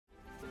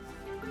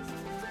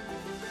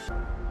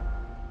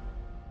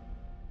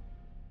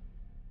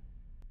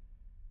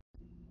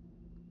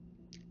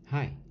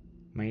Hi,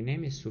 my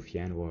name is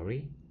Sufyan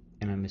Wari,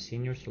 and I'm a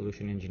Senior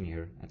Solution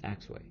Engineer at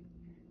Axway.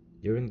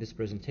 During this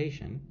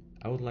presentation,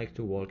 I would like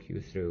to walk you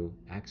through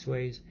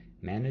Axway's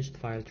Managed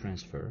File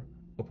Transfer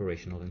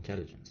Operational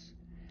Intelligence.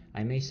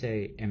 I may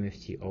say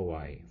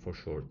MFTOI for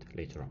short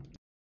later on.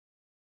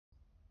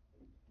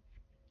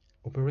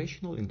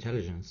 Operational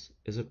Intelligence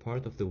is a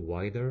part of the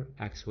wider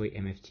Axway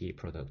MFT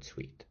product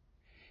suite.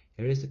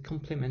 It is a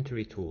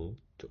complementary tool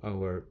to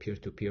our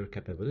peer-to-peer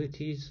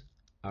capabilities,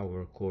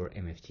 our core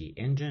MFT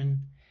engine,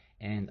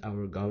 and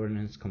our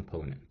governance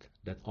component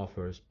that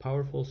offers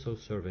powerful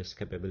self-service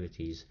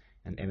capabilities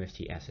and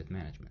MFT asset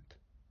management.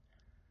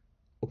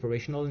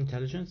 Operational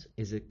intelligence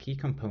is a key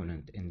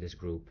component in this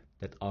group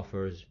that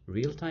offers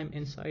real-time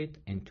insight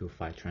into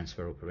file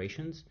transfer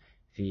operations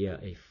via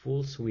a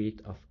full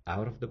suite of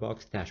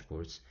out-of-the-box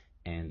dashboards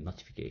and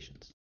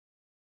notifications.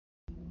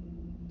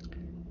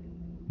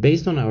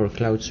 Based on our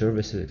cloud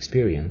services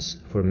experience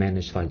for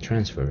managed file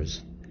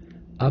transfers,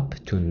 up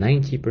to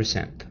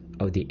 90%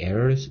 of the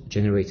errors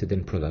generated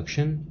in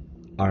production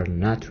are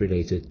not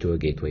related to a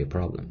gateway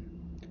problem.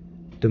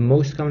 The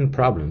most common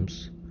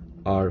problems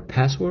are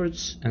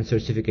passwords and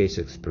certificates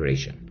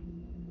expiration.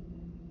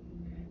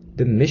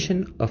 The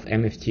mission of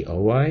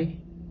MFTOI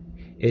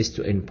is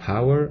to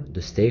empower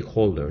the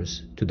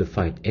stakeholders to the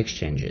file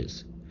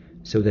exchanges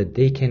so that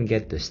they can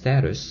get the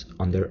status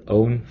on their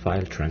own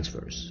file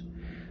transfers,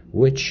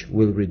 which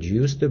will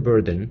reduce the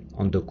burden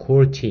on the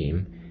core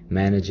team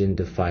managing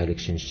the file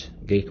exchange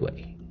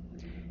gateway.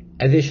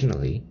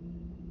 Additionally,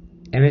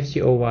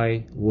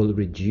 MFTOI will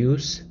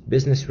reduce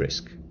business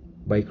risk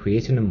by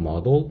creating a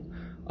model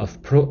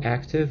of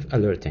proactive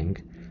alerting,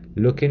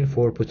 looking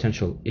for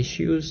potential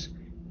issues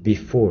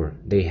before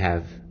they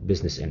have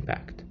business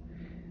impact.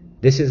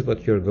 This is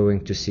what you're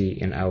going to see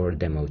in our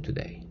demo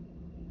today.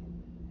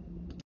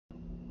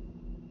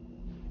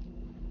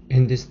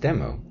 In this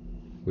demo,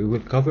 we will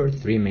cover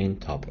three main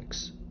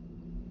topics.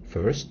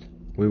 First,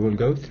 we will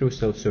go through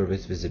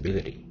self-service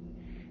visibility.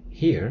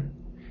 Here,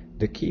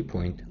 the key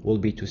point will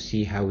be to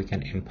see how we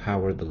can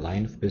empower the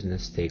line of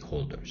business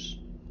stakeholders.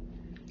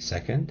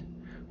 Second,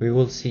 we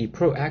will see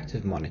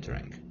proactive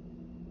monitoring.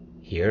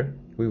 Here,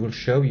 we will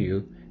show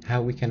you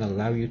how we can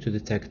allow you to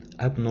detect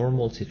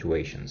abnormal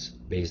situations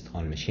based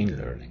on machine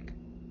learning.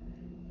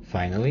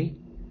 Finally,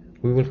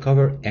 we will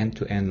cover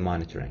end-to-end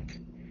monitoring.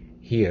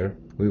 Here,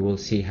 we will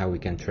see how we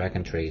can track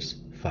and trace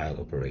file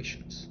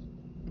operations.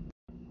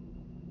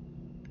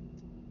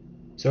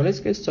 So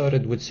let's get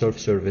started with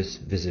self-service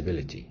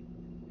visibility.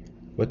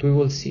 What we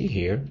will see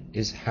here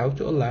is how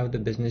to allow the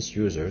business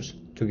users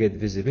to get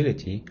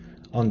visibility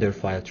on their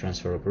file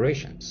transfer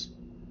operations.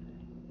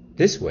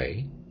 This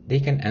way,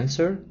 they can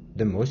answer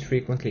the most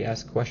frequently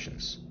asked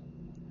questions.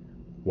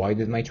 Why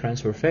did my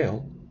transfer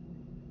fail?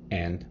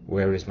 And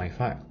where is my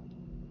file?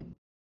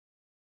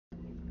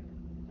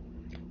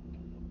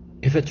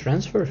 If a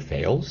transfer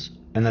fails,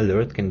 an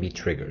alert can be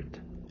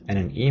triggered, and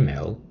an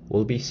email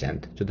will be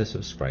sent to the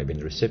subscribing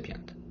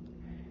recipient.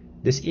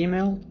 This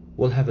email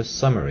will have a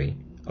summary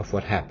of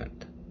what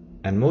happened,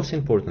 and most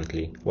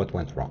importantly, what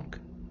went wrong.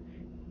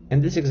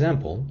 In this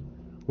example,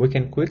 we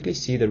can quickly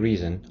see the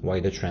reason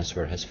why the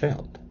transfer has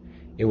failed.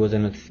 It was a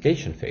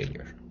notification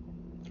failure.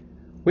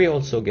 We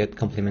also get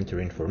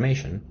complementary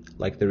information,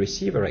 like the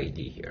receiver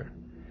ID here,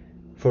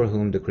 for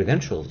whom the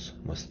credentials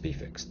must be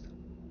fixed.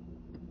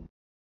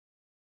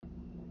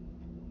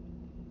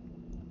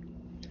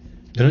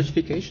 The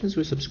notifications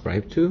we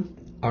subscribe to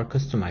are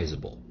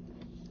customizable.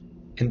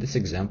 In this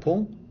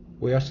example,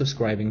 we are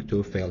subscribing to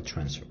a failed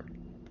transfer.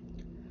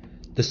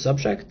 The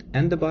subject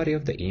and the body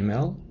of the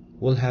email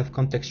will have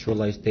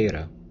contextualized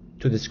data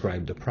to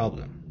describe the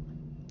problem.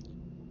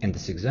 In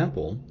this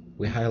example,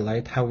 we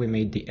highlight how we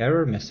made the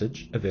error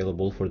message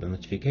available for the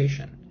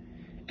notification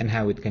and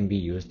how it can be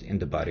used in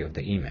the body of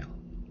the email.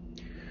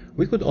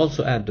 We could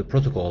also add the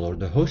protocol or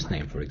the host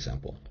name, for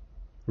example.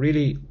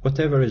 Really,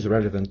 whatever is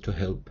relevant to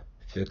help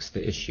fix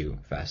the issue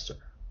faster.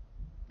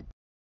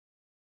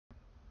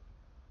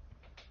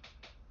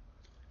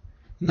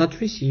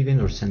 Not receiving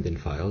or sending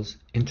files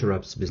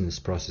interrupts business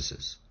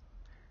processes.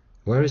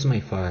 Where is my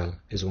file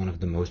is one of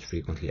the most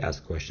frequently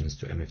asked questions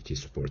to MFT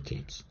support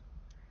teams.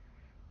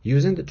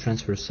 Using the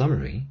transfer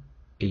summary,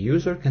 a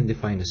user can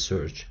define a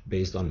search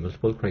based on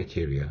multiple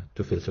criteria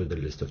to filter the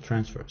list of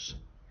transfers.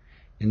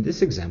 In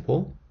this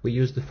example, we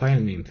use the file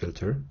name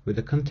filter with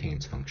the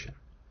contains function.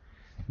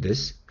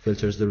 This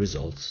filters the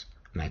results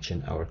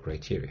matching our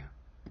criteria.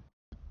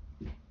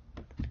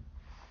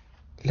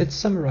 Let's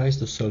summarize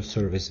the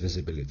self-service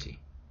visibility.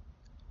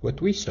 What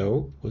we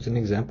saw was an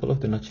example of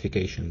the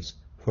notifications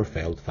for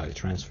failed file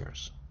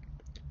transfers.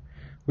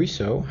 We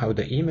saw how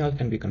the email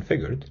can be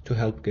configured to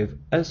help give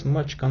as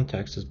much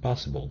context as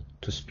possible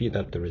to speed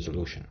up the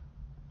resolution.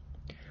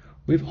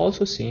 We've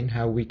also seen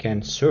how we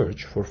can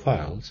search for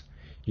files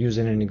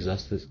using an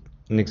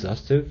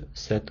exhaustive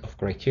set of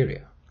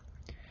criteria.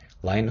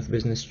 Line of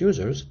business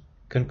users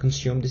can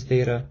consume this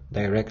data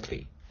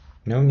directly.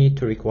 No need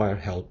to require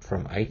help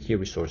from IT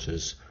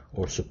resources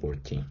or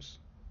support teams.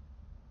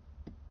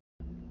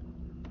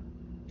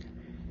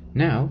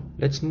 Now,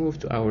 let's move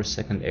to our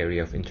second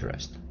area of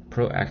interest,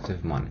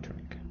 proactive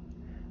monitoring.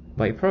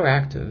 By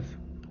proactive,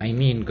 I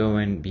mean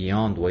going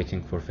beyond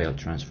waiting for failed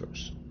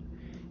transfers.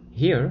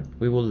 Here,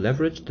 we will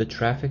leverage the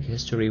traffic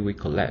history we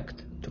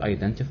collect to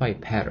identify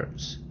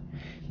patterns,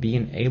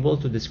 being able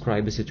to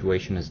describe a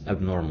situation as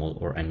abnormal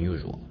or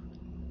unusual.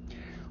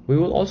 We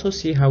will also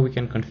see how we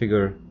can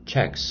configure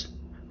checks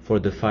for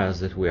the files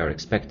that we are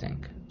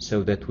expecting,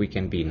 so that we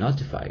can be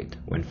notified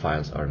when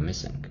files are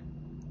missing.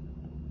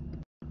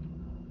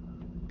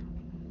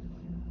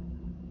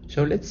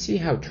 So let's see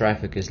how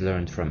traffic is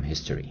learned from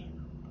history.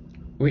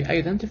 We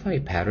identify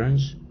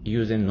patterns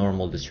using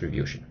normal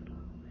distribution.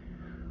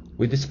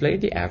 We display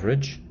the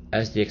average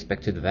as the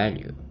expected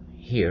value,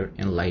 here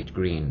in light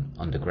green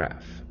on the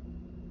graph.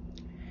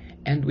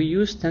 And we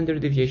use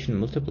standard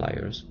deviation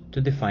multipliers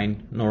to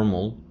define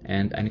normal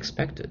and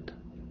unexpected.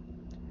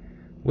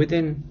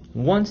 Within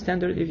one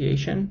standard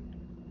deviation,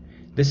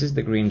 this is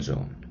the green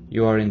zone.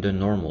 You are in the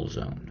normal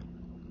zone.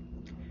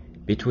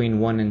 Between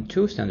 1 and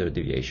 2 standard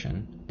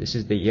deviation, this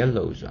is the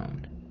yellow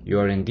zone. You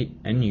are in the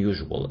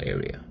unusual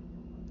area.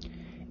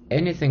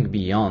 Anything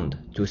beyond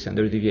 2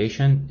 standard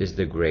deviation is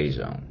the gray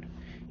zone.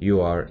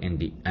 You are in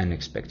the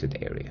unexpected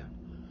area.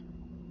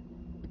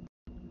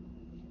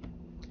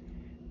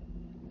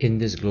 In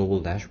this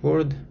global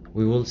dashboard,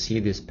 we will see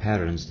this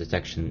patterns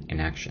detection in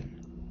action.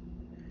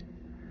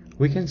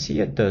 We can see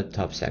at the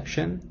top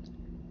section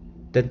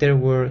that there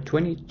were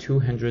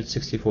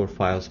 2,264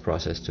 files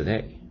processed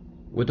today,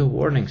 with a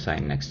warning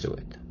sign next to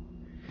it.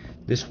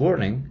 This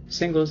warning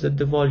signals that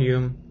the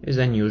volume is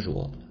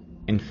unusual.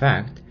 In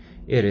fact,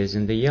 it is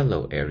in the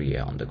yellow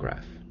area on the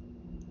graph.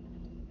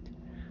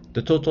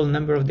 The total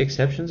number of the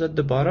exceptions at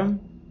the bottom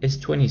is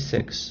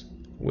 26,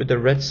 with a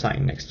red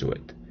sign next to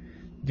it.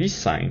 This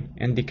sign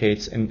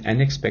indicates an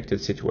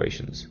unexpected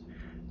situations.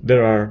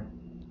 There are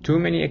too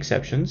many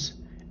exceptions,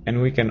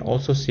 and we can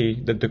also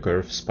see that the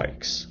curve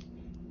spikes.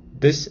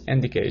 This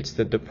indicates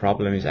that the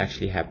problem is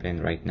actually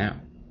happening right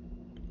now.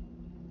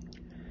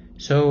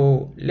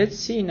 So let's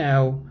see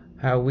now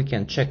how we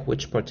can check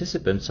which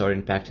participants are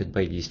impacted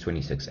by these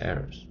 26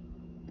 errors.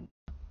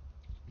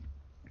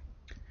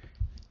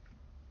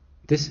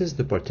 This is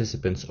the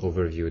participants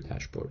overview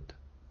dashboard.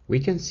 We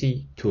can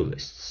see two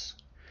lists.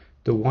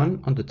 The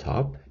one on the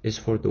top is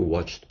for the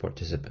watched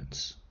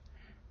participants.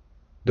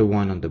 The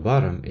one on the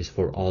bottom is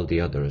for all the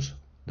others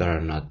that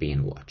are not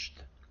being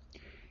watched.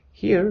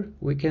 Here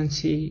we can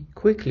see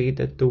quickly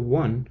that the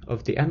one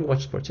of the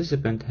unwatched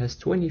participant has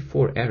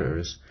 24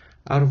 errors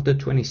out of the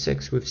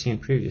 26 we've seen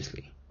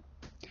previously.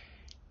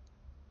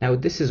 Now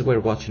this is where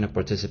watching a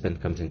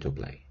participant comes into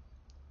play.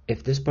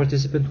 If this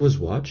participant was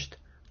watched,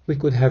 we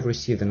could have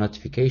received a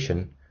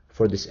notification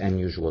for this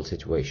unusual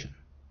situation.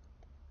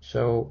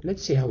 So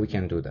let's see how we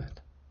can do that.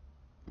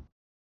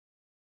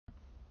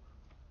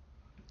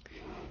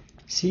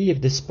 See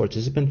if this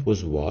participant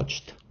was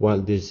watched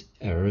while these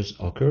errors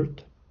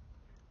occurred.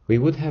 We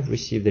would have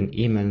received an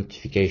email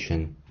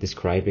notification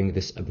describing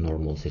this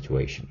abnormal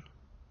situation.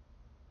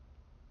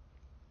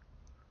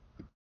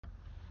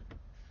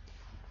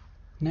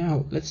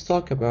 Now let's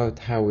talk about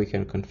how we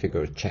can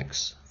configure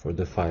checks for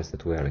the files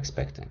that we are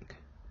expecting.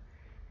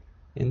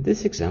 In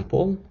this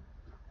example,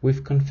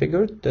 we've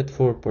configured that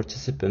for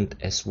participant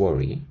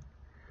SWorry,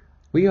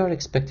 we are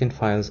expecting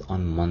files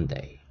on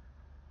Monday.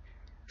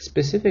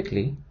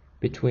 Specifically,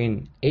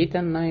 between 8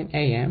 and 9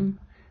 a.m.,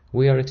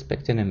 we are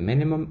expecting a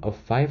minimum of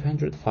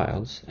 500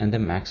 files and a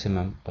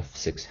maximum of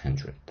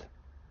 600.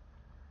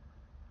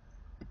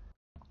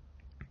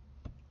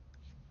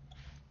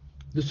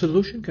 The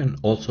solution can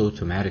also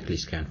automatically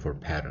scan for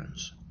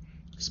patterns,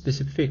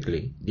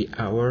 specifically the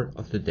hour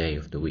of the day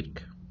of the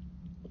week.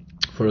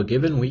 For a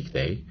given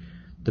weekday,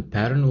 the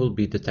pattern will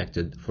be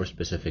detected for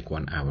specific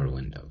 1-hour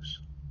windows.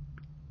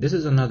 This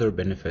is another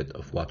benefit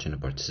of watching a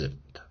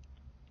participant.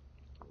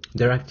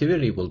 Their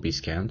activity will be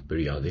scanned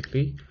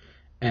periodically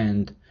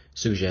and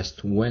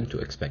suggest when to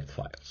expect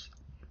files.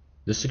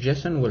 The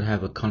suggestion will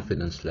have a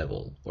confidence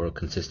level or a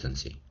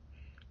consistency.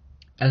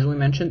 As we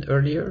mentioned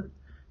earlier,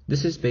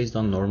 this is based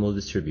on normal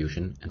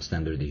distribution and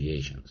standard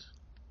deviations.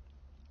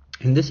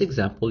 In this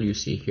example you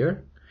see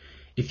here,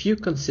 if you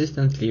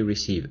consistently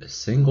receive a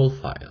single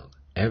file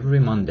every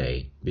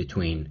Monday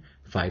between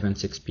 5 and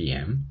 6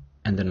 p.m.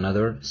 and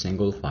another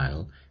single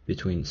file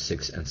between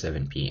 6 and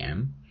 7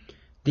 p.m.,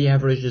 the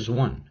average is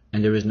 1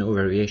 and there is no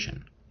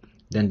variation.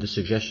 Then the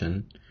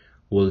suggestion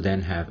will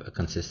then have a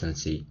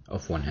consistency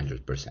of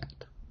 100%.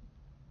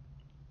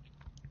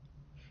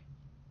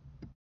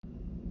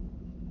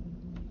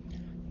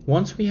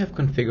 Once we have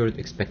configured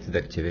expected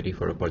activity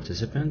for a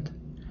participant,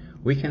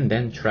 we can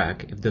then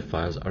track if the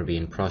files are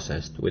being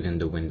processed within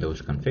the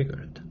windows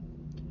configured.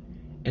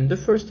 In the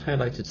first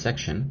highlighted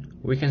section,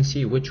 we can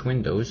see which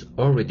windows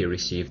already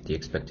received the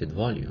expected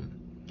volume.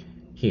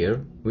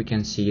 Here, we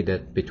can see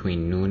that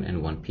between noon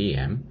and 1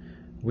 p.m.,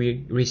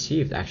 we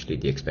received actually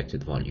the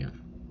expected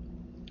volume.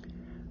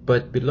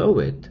 But below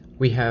it,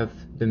 we have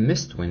the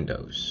missed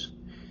windows.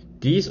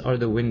 These are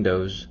the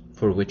windows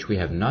for which we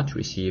have not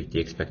received the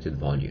expected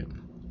volume.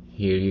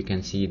 Here you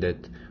can see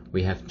that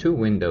we have two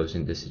windows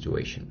in this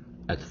situation,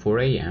 at 4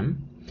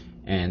 a.m.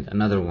 and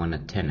another one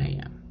at 10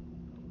 a.m.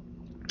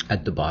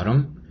 At the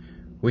bottom,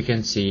 we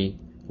can see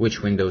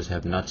which windows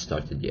have not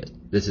started yet.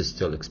 This is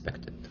still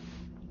expected.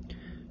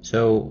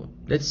 So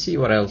let's see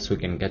what else we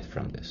can get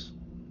from this.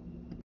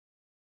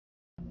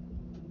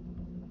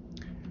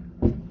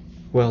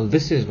 Well,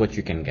 this is what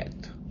you can get.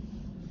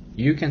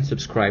 You can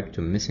subscribe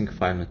to missing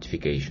file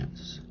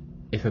notifications.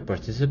 If a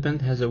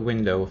participant has a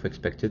window of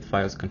expected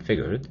files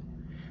configured,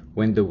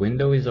 when the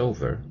window is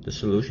over, the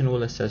solution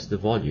will assess the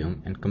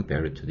volume and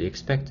compare it to the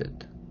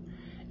expected.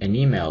 An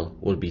email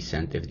will be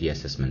sent if the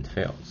assessment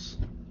fails.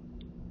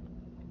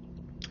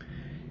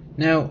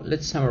 Now,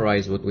 let's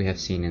summarize what we have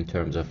seen in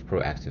terms of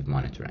proactive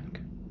monitoring.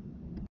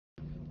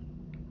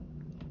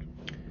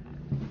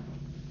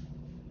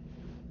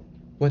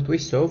 What we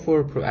saw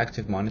for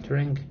proactive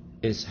monitoring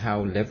is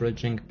how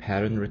leveraging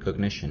pattern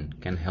recognition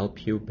can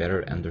help you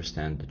better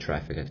understand the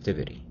traffic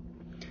activity.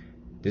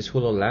 This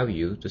will allow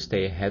you to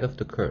stay ahead of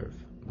the curve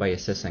by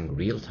assessing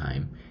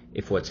real-time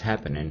if what's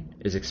happening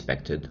is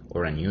expected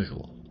or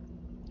unusual.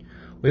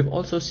 We've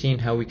also seen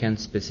how we can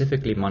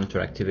specifically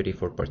monitor activity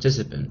for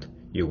participants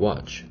you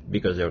watch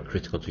because they are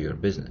critical to your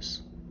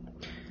business.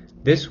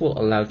 This will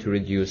allow to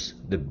reduce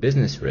the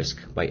business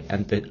risk by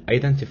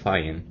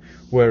identifying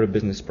where a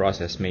business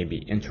process may be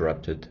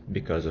interrupted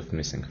because of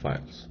missing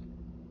files.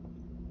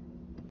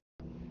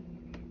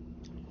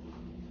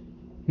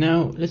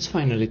 Now, let's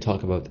finally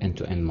talk about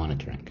end-to-end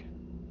monitoring.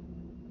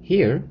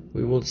 Here,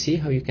 we will see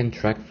how you can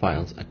track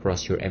files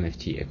across your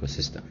MFT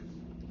ecosystem.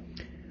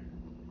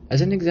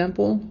 As an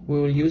example, we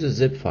will use a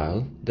zip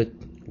file that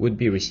would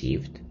be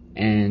received,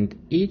 and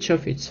each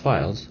of its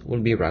files will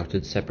be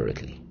routed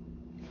separately.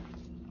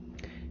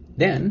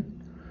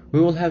 Then, we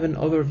will have an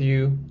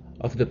overview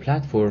of the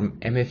platform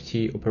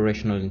MFT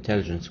Operational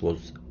Intelligence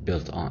was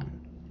built on,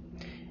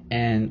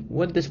 and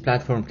what this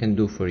platform can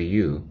do for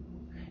you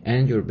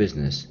and your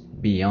business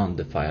beyond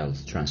the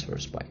files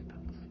transfers pipe.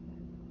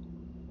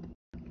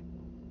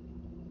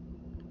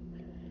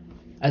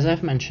 As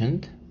I've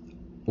mentioned,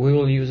 we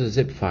will use a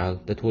zip file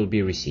that will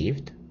be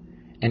received,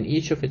 and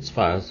each of its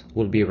files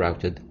will be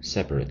routed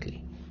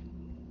separately.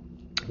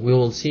 We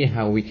will see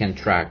how we can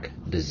track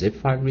the zip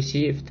file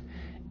received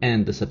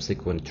and the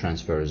subsequent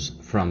transfers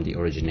from the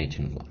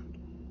originating one.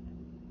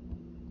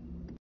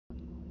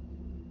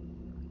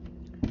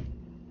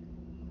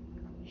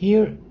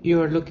 Here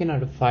you are looking at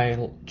the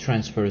file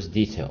transfers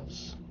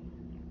details.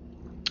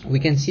 We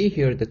can see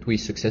here that we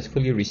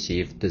successfully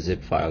received the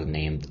zip file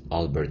named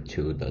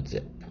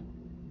albert2.zip.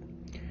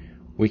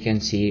 We can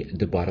see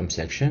the bottom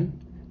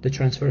section, the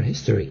transfer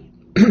history.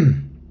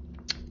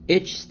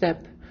 Each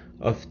step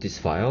of this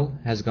file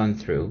has gone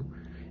through,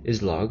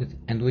 is logged,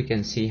 and we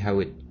can see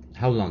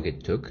how long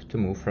it took to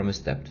move from a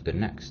step to the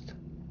next.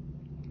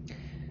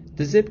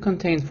 The zip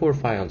contained 4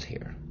 files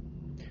here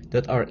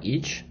that are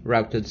each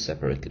routed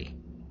separately.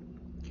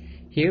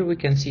 Here we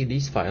can see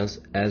these files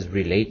as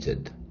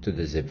related to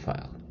the zip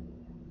file.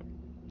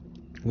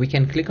 We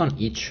can click on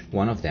each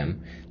one of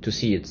them to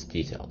see its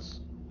details.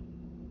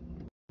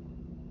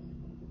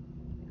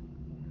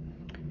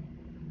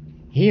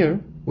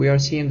 Here we are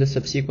seeing the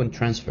subsequent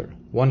transfer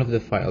one of the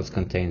files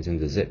contains in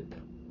the zip.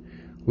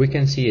 We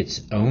can see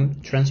its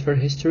own transfer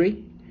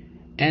history,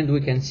 and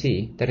we can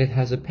see that it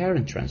has a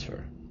parent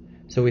transfer.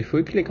 So if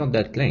we click on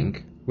that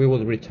link, we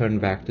will return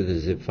back to the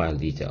zip file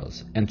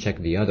details and check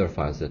the other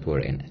files that were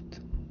in it.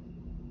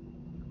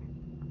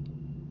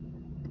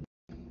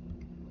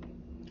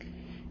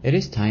 It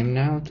is time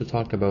now to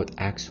talk about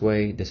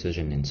Axway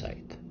Decision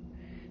Insight.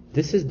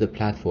 This is the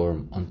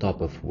platform on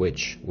top of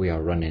which we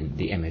are running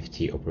the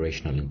MFT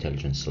Operational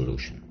Intelligence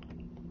solution.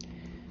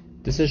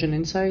 Decision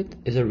Insight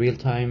is a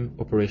real-time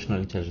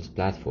operational intelligence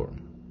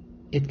platform.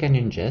 It can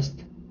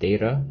ingest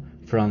data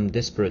from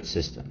disparate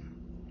systems.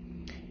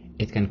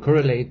 It can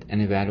correlate and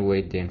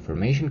evaluate the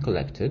information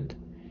collected,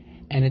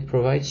 and it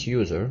provides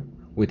user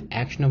with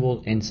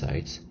actionable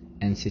insights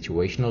and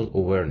situational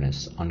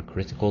awareness on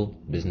critical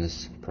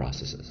business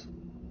processes.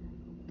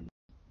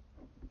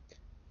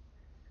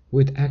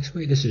 With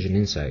Axway Decision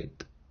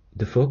Insight,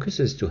 the focus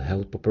is to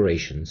help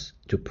operations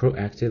to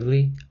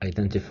proactively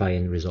identify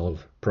and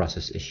resolve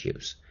process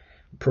issues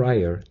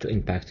prior to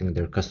impacting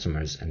their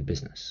customers and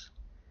business.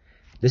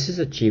 This is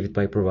achieved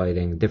by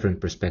providing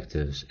different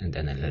perspectives and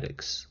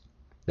analytics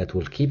that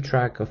will keep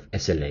track of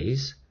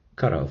SLAs,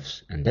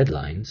 cutoffs, and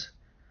deadlines,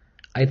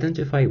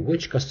 identify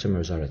which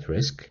customers are at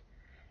risk,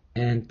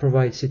 and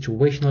provide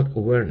situational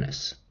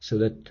awareness so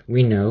that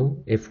we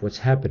know if what's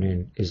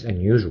happening is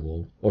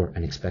unusual or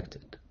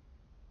unexpected.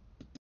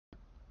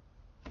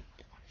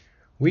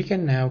 We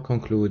can now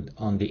conclude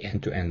on the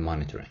end-to-end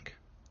monitoring.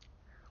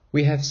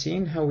 We have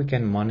seen how we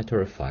can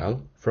monitor a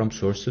file from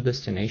source to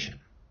destination.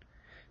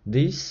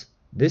 This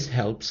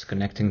helps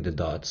connecting the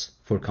dots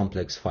for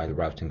complex file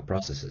routing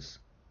processes.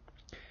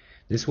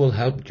 This will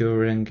help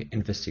during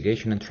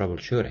investigation and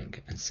troubleshooting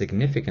and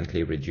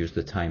significantly reduce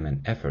the time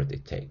and effort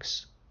it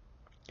takes.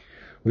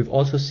 We've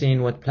also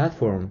seen what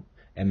platform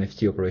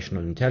MFT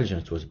Operational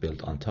Intelligence was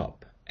built on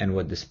top and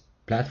what this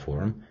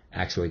platform,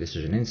 Axway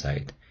Decision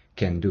Insight,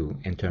 can do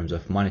in terms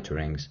of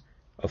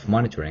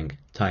monitoring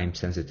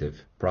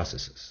time-sensitive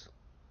processes.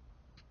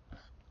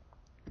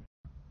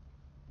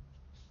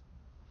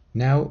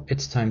 Now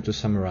it's time to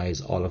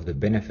summarize all of the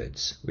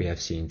benefits we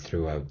have seen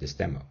throughout this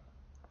demo.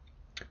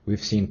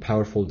 We've seen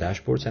powerful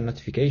dashboards and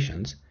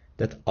notifications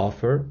that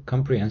offer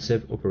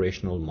comprehensive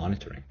operational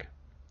monitoring.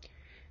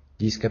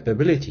 These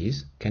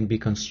capabilities can be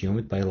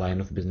consumed by line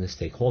of business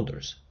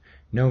stakeholders.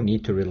 No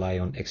need to rely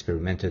on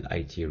experimented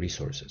IT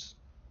resources.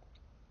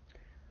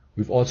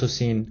 We've also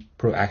seen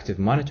proactive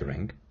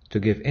monitoring to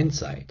give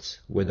insights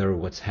whether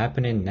what's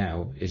happening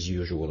now is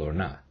usual or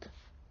not.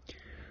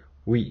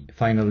 We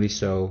finally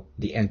saw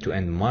the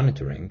end-to-end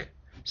monitoring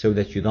so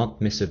that you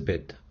don't miss a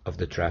bit of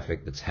the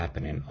traffic that's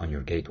happening on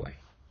your gateway.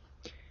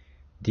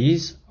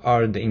 These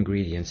are the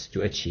ingredients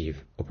to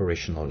achieve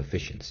operational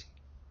efficiency.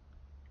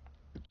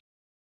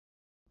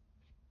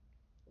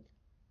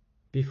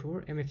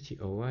 Before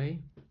MFTOI,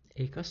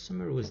 a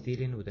customer was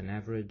dealing with an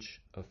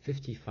average of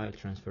 50 file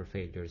transfer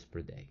failures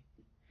per day.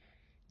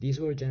 These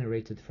were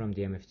generated from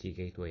the MFT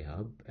Gateway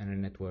Hub and a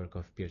network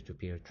of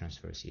peer-to-peer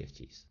transfer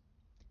CFTs.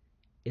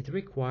 It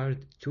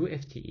required 2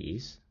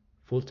 FTEs,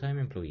 full-time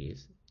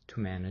employees, to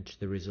manage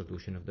the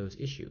resolution of those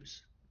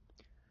issues.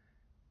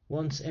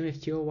 Once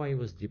MFTOI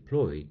was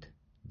deployed,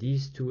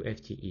 these 2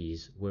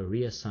 FTEs were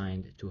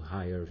reassigned to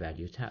higher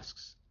value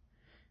tasks.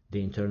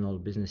 The internal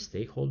business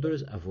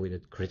stakeholders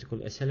avoided critical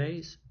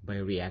SLAs by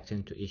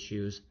reacting to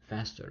issues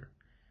faster,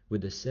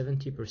 with a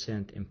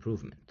 70%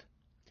 improvement,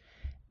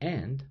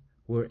 and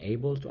were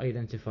able to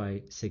identify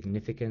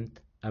significant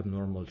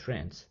abnormal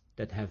trends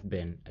that have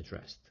been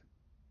addressed.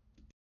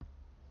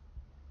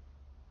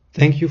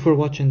 Thank you for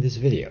watching this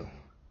video.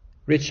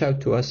 Reach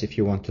out to us if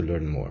you want to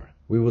learn more.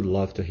 We would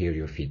love to hear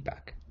your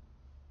feedback.